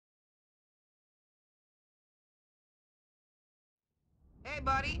Hey,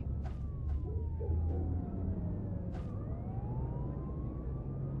 buddy.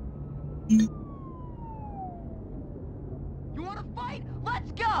 You wanna fight?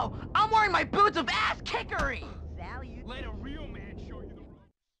 Let's go! I'm wearing my boots of ass kickery! Sally, you... Let a real man show you the ropes.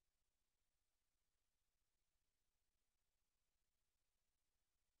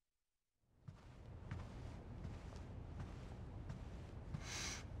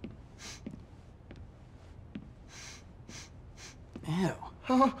 Ew.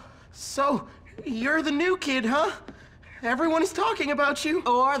 Oh, so, you're the new kid, huh? Everyone is talking about you.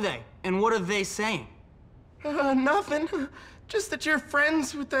 Oh, are they? And what are they saying? Nothing. Just that you're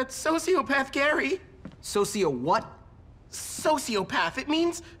friends with that sociopath Gary. Socio what? Sociopath, it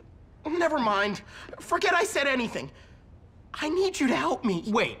means... Never mind. Forget I said anything. I need you to help me.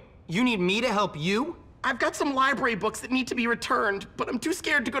 Wait, you need me to help you? I've got some library books that need to be returned, but I'm too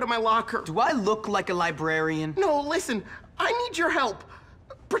scared to go to my locker. Do I look like a librarian? No, listen. I need your help.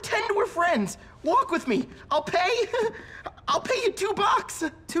 Pretend we're friends. Walk with me. I'll pay... I'll pay you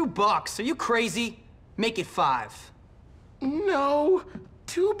 $2. $2? Are you crazy? Make it 5. No.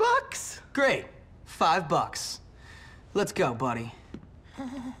 $2? Great. $5. Let's go, buddy.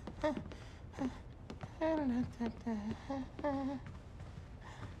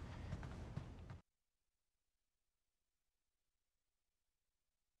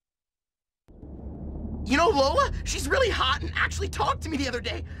 You know Lola? She's really hot and actually talked to me the other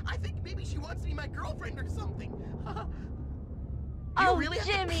day. I think maybe she wants to be my girlfriend or something. You really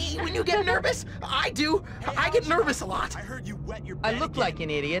have to pee when you get nervous? I do. I get nervous a lot. I heard you wet your I bed look again. like an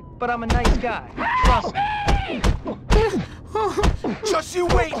idiot, but I'm a nice guy. Trust me. Just you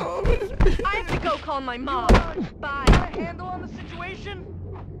wait! I have to go call my mom. Bye. Handle on the situation?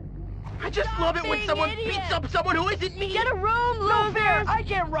 I just love it when being someone idiots. beats up someone who isn't me. Get a room, No fair! losers! I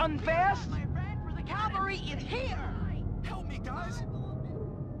can't run fast! My red for the cavalry is here! Help me, guys!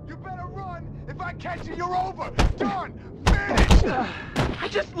 You better run! If I catch you, you're over! Done! Finished! I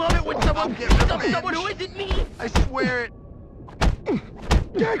just love it when someone beats up someone who isn't me. I swear it.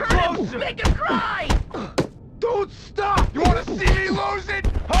 Get Hurt him! closer! Make him cry! Don't stop! You wanna see me lose it?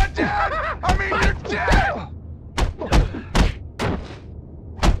 Huh, Dad? I mean, you're dead!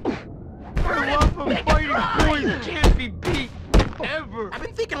 Hurt I love him! them Make him fighting cry! boys can't be beat! Ever! I've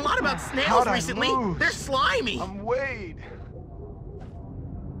been thinking a lot about snails How'd I recently. lose? They're slimy. I'm Wade.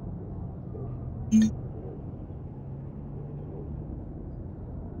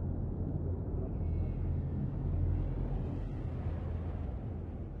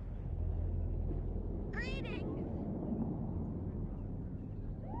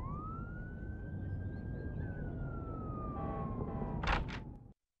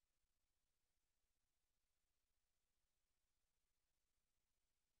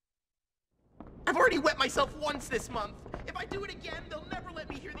 I've already wet myself once this month. If I do it again, they'll never let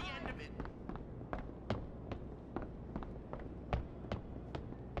me hear the end of it.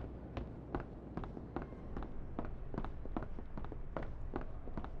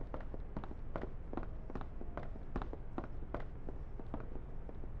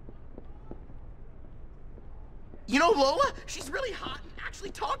 You know Lola? She's really hot and actually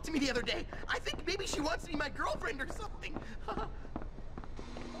talked to me the other day. I think maybe she wants to be my girlfriend or something.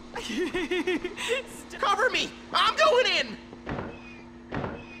 Cover me! I'm going in!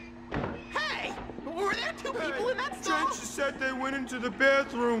 Hey! Were there two people in that stall? Jen said they went into the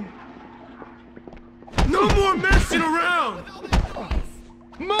bathroom. No more messing around! With all that noise?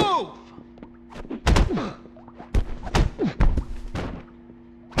 Move!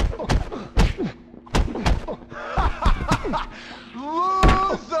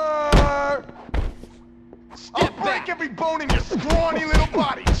 Loser! I'll break every bone in your scrawny little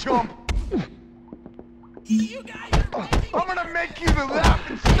body, chump! You guys are making I'm gonna make you the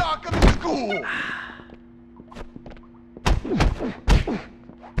laughing stock of the school!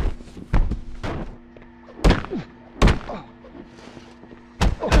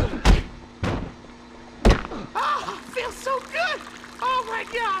 Ah, feels so good! Oh my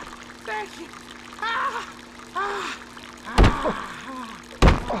god! Thank you! Ah! Ah!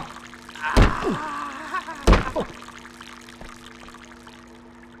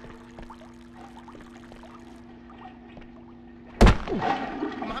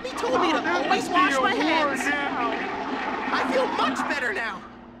 Mommy told me to always wash my hands. I feel much better now.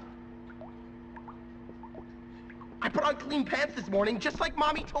 I put on clean pants this morning, just like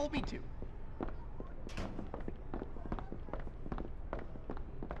Mommy told me to.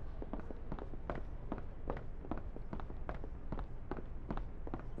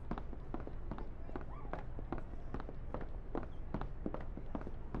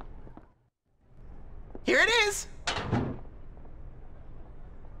 Here it is.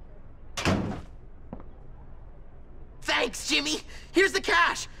 Thanks, Jimmy. Here's the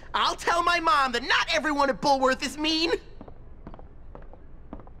cash. I'll tell my mom that not everyone at Bullworth is mean.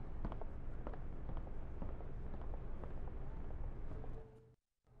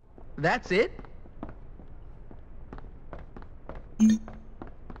 That's it?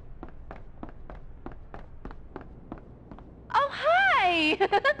 Oh, hi!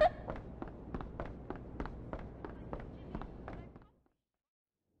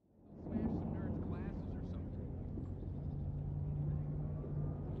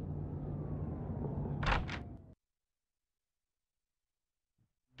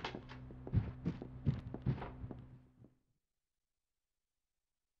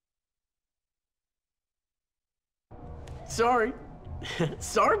 Sorry.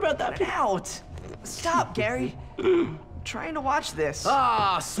 Sorry about that. Get out! Stop, Gary. I'm trying to watch this.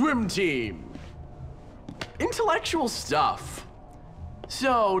 Ah, swim team. Intellectual stuff.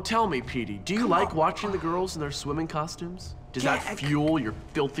 So, tell me, Petey, do you like watching the girls in their swimming costumes? Does that fuel your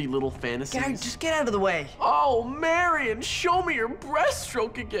filthy little fantasies? Gary, just get out of the way. Oh, Marion, show me your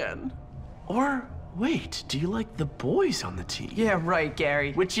breaststroke again. Or, wait, do you like the boys on the team? Yeah, right,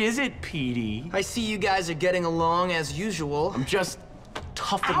 Gary. Which is it, Petey? I see you guys are getting along as usual. I'm just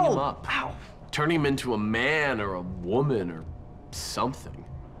toughening him up. Ow! Turning him into a man or a woman or something.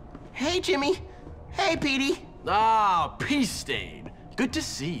 Hey, Jimmy. Hey, Petey. Ah, Peace Stain. Good to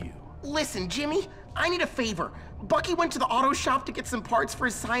see you. Listen, Jimmy, I need a favor. Bucky went to the auto shop to get some parts for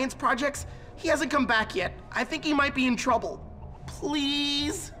his science projects. He hasn't come back yet. I think he might be in trouble.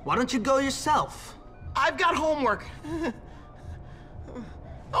 Please? Why don't you go yourself? I've got homework.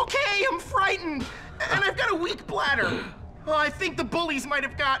 Okay, I'm frightened. And I've got a weak bladder. Oh, I think the bullies might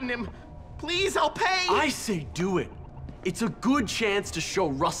have gotten him. Please, I'll pay. I say do it. It's a good chance to show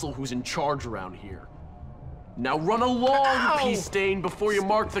Russell who's in charge around here. Now run along, Ow! Peace Stain, before you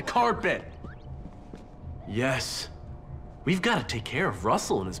mark the carpet. Yes. We've got to take care of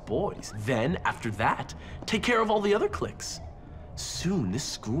Russell and his boys. Then, after that, take care of all the other cliques. Soon, this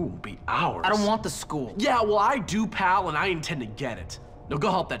school will be ours. I don't want the school. Yeah, well, I do, pal, and I intend to get it. Now go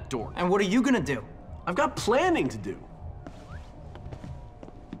help that door. And what are you gonna do? I've got planning to do.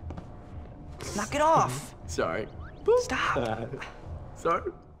 Knock it off. Sorry. Stop.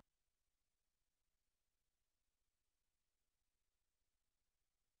 Sorry.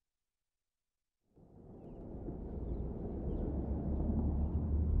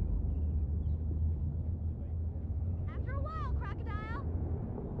 After a while, crocodile.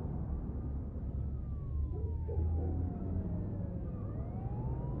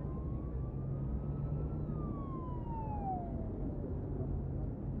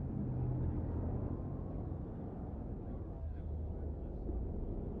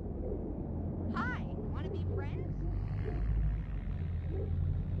 Hi, wanna be friends?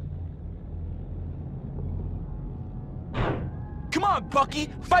 Come on, Bucky,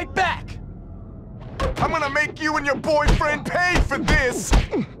 fight back! I'm gonna make you and your boyfriend pay for this!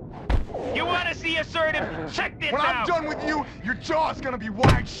 You wanna see assertive? Check this When I'm out! done with you, your jaw's gonna be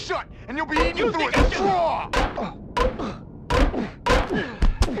wide shut, and you'll be eating You through think a I should- straw!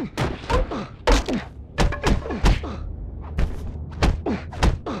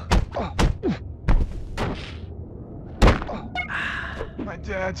 My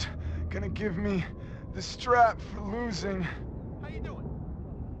dad's gonna give me the strap for losing. How you doing?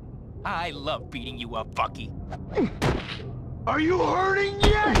 I love beating you up, Bucky. Are you hurting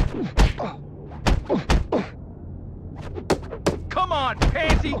yet? Come on,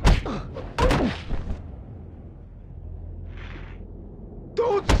 Pansy!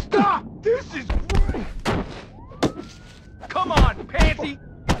 Don't stop! This is great! Come on, Pansy!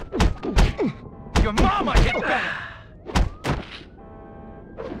 Your mama hits better!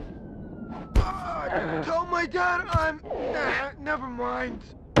 Tell my dad I'm... never mind.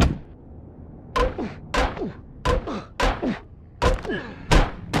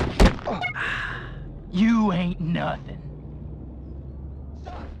 You ain't nothing.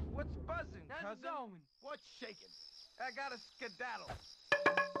 What's buzzing, cousin? What's shaking? I got a skedaddle.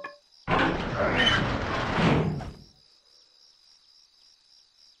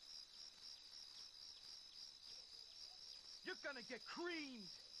 You're gonna get creamed!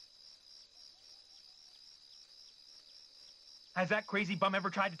 Has that crazy bum ever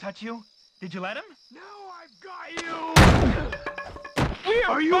tried to touch you? Did you let him? Now I've got you! We're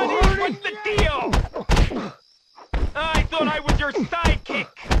Are you buddies! hurting What's the deal? I thought I was your sidekick!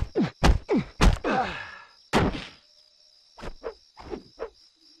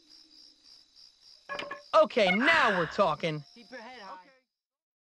 Okay, now we're talking.